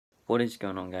What is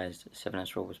going on, guys?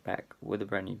 7S Roll was back with a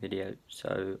brand new video.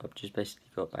 So I've just basically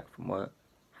got back from work,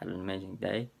 had an amazing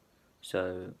day,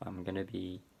 so I'm going to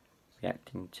be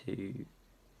reacting to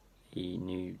a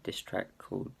new diss track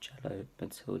called Jallow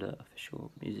Matilda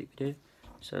official music video.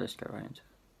 So let's go right into it.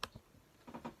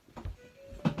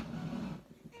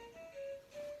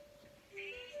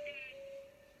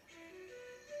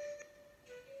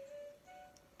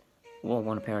 Oh, I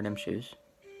want a pair of them shoes.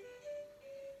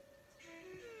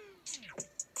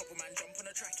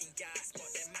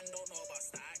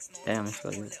 Damn, it's so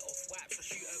good.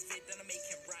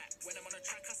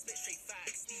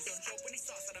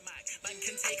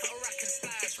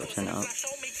 So turn it up.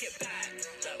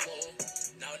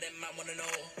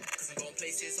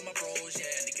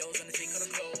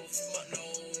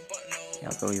 Yeah,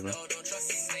 I feel you, bro.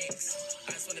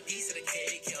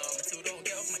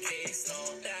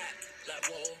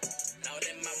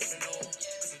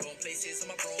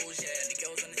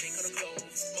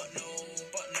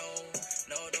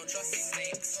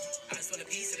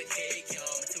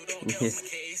 Yes.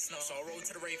 So I roll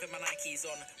to the rave with my Nikes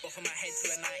on, buffing my head to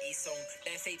a 90s song.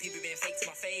 They're fake people being fake to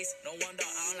my face. No wonder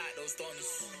I don't like those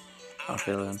dons. I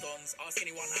feel them. Ask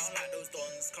anyone, I don't like those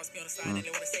dons. Cast me on the side and they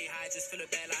wanna say hi, just full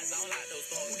of bare lies. I don't like those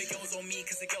dons. All the girls on me,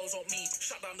 cause the girls want me.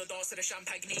 Shut down the doors to the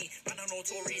champagne. Man, I'm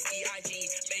notorious EIG.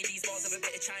 Babies, bars of a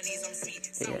bit of Chinese, I'm sweet.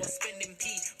 Sour spending P.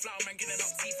 Flower man giving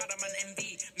up teeth, had a man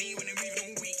envy. Me when I'm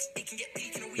moving all week, it can get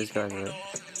peak in a week. This guy's good.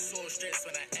 Sore strips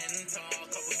when I enter.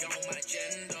 Couple girl on my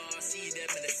agenda. See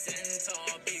them in the center.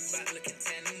 Big back looking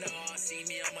tender. See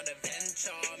me, I'm on a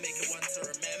venture. Making one to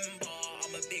remember.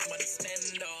 I'm a big money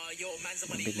spender. Yo, man's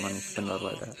a Big money spender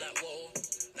like that.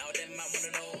 Now them man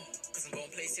wanna know, cause I'm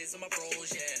going places with my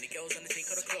bros, yeah. And the girls wanna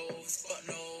take all the clothes. But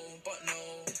no,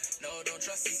 don't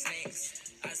trust these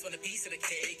snakes. I just want a piece of the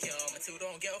cake, yo. Until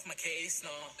don't get off my case,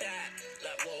 no. That,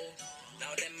 like, whoa.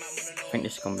 Now them man wanna know. I think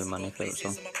this is gonna be my new favourite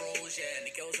song. My bros, yeah.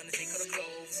 And the girls wanna take all the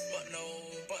clothes. But no,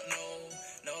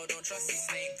 don't trust these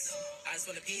snakes. I just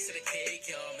want a piece of the cake,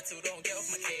 yo. Until don't get off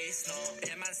my case, no.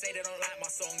 Yeah, man say they don't like my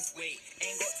songs. Wait,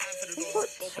 ain't got time for the doors.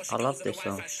 I love this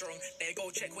song. There, go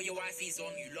check what your wifey's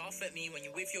on. You laugh at me when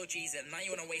you're with your G's and now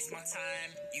you wanna waste my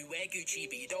time. You wear Gucci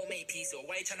but you don't make peace, or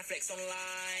why you tryna flex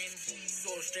online?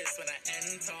 Sore strips when I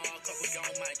enter. Couple girl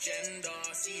on my agenda.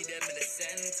 See them in the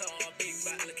center. Big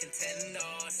back looking tender.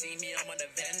 See me, I'm on a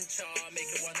venture.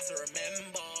 Making one to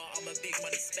remember. I'm a big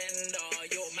money spender.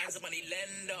 Yo, man's a money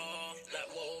lender.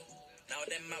 Like, whoa. Now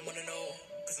them man wanna know,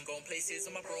 cause I'm going places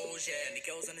with my bros, yeah. And the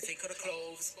girls wanna take all the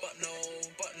clothes. But no,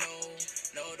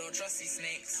 don't trust these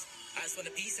snakes. I just want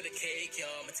a piece of the cake,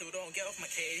 yo. Until don't get off my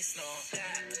case, no.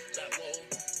 That, like, whoa.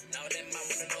 Now them man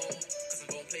wanna know, cause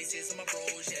I'm going places with my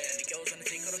bros, yeah. And the girls wanna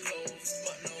take all the clothes.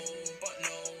 But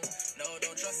no,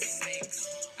 don't trust these snakes.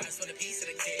 I just want a piece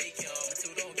of the cake, yo.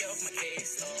 Until don't get off my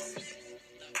case, no.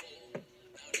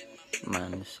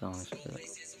 Man, this song is good.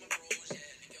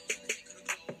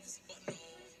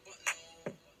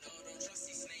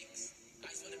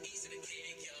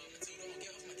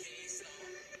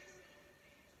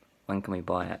 When can we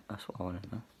buy it? That's what I want to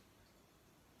know.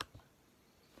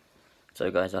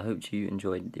 So guys, I hope you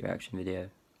enjoyed the reaction video.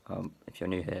 If you're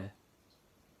new here,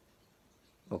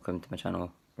 welcome to my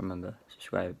channel. Remember,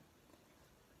 subscribe,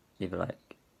 leave a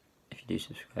like. If you do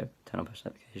subscribe, turn on post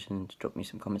notifications, drop me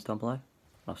some comments down below.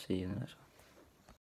 I'll see you in the next one.